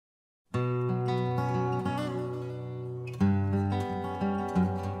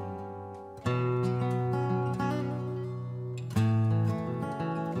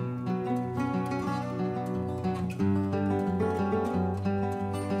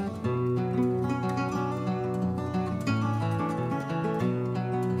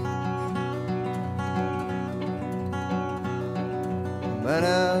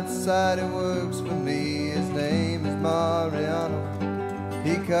outside, he works for me. His name is Mariano.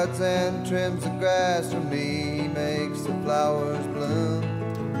 He cuts and trims the grass for me. He makes the flowers bloom.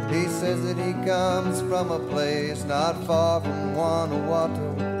 He says that he comes from a place not far from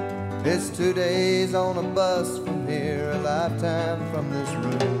Guanajuato. It's 2 days on a bus from here, a lifetime from this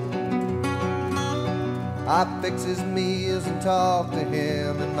room. I fix his meals and talk to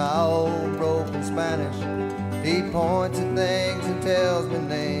him in my old broken Spanish. He points at things and tells me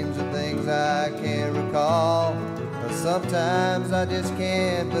names of things I can't recall. But sometimes I just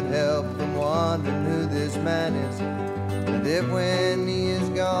can't but help from wondering who this man is. And if when he is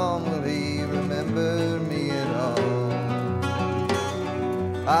gone, will he remember me at all?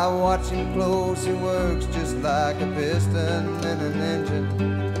 I watch him close, he works just like a piston in an engine.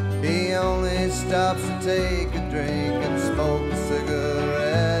 He only stops to take a drink and smoke a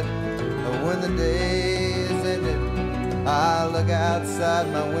cigarette. But when the day is ended, I look outside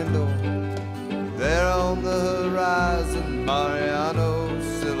my window. There on the horizon, Mariano's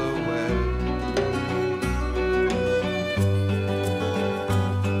silhouette.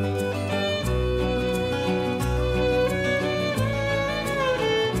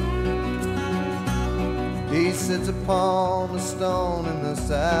 He sits upon a stone in the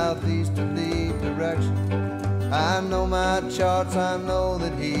southeasterly direction. I know my charts, I know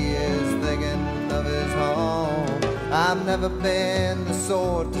that he is thinking of his home. I've never been the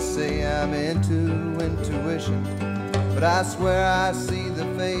sort to say I'm into intuition, but I swear I see the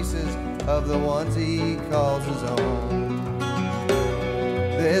faces of the ones he calls his own.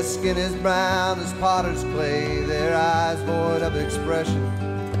 Their skin is brown as potter's clay, their eyes void of expression.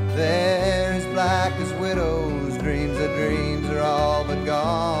 Their hair is black as widows' dreams, their dreams are all but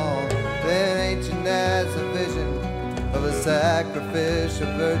gone. They're ancient as a vision of a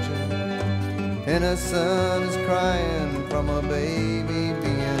sacrificial virgin, and her son is crying from a baby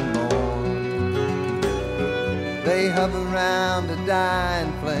being born. They hover around a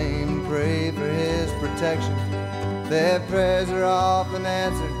dying flame, pray for his protection. Their prayers are often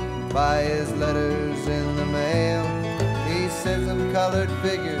answered by his letters in the mail. He sends them colored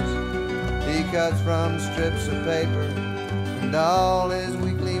figures he cuts from strips of paper, and all his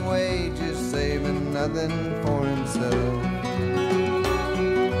weekly wages saving nothing for himself.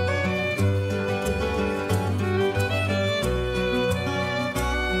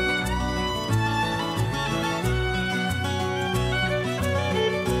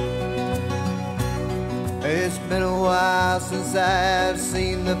 It's been a while since I've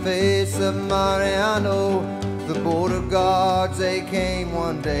seen the face of Mariano. The border guards, they came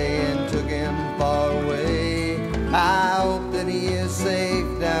one day and took him far away. I hope that he is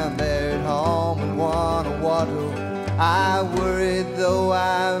safe down there at home in Guanajuato. I worry though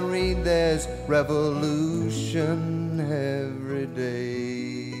I read there's revolution every day.